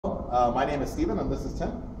my name is Steven and this is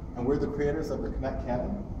Tim, and we're the creators of the Kinect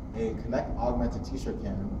Kannon, a Kinect augmented t-shirt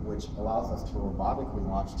cannon which allows us to robotically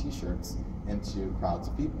launch t-shirts into crowds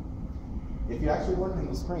of people. If you actually look in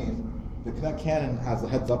the screen, the Kinect Kannon has a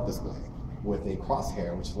heads-up display with a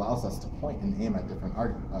crosshair which allows us to point and aim at different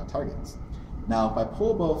targets. Now, if I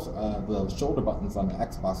pull both the shoulder buttons on the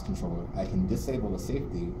Xbox controller, I can disable the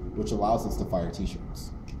safety, which allows us to fire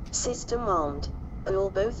t-shirts. System armed.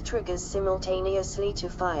 Pull both triggers simultaneously to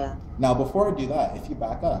fire. Now, before I do that, if you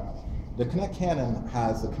back up, the Kinect Kannon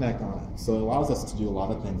has a Kinect on it, so it allows us to do a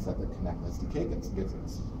lot of things that the Kinect SDK gives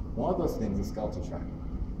us. One of those things is skeletal tracking.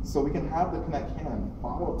 So we can have the Kinect Kannon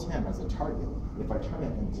follow Tim as a target if I turn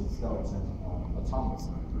it into skeleton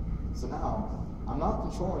autonomously. So now, I'm not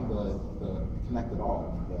controlling the Kinect at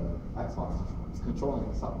all, the Xbox controller. It's controlling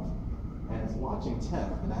itself. And it's watching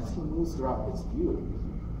Tim, and as he moves throughout its view,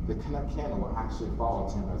 the Kinect Kannon will actually follow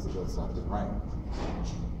Tim as it goes left and right.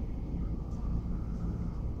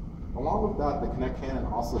 Along with that, the Kinect Kannon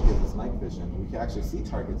also gives us night vision. We can actually see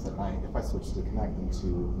targets at night if I switch the Kinect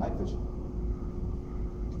into night vision.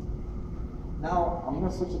 Now, I'm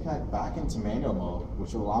going to switch the Kinect back into manual mode,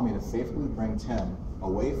 which will allow me to safely bring Tim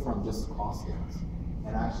away from just crosshairs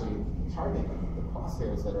and actually target the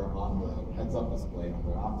crosshairs that are on the heads-up display on the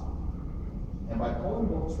laptop. And by pulling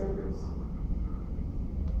both triggers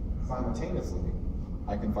simultaneously,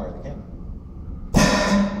 I can fire the cannon.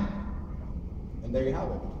 And there you have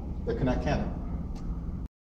it, the Kinect Kannon.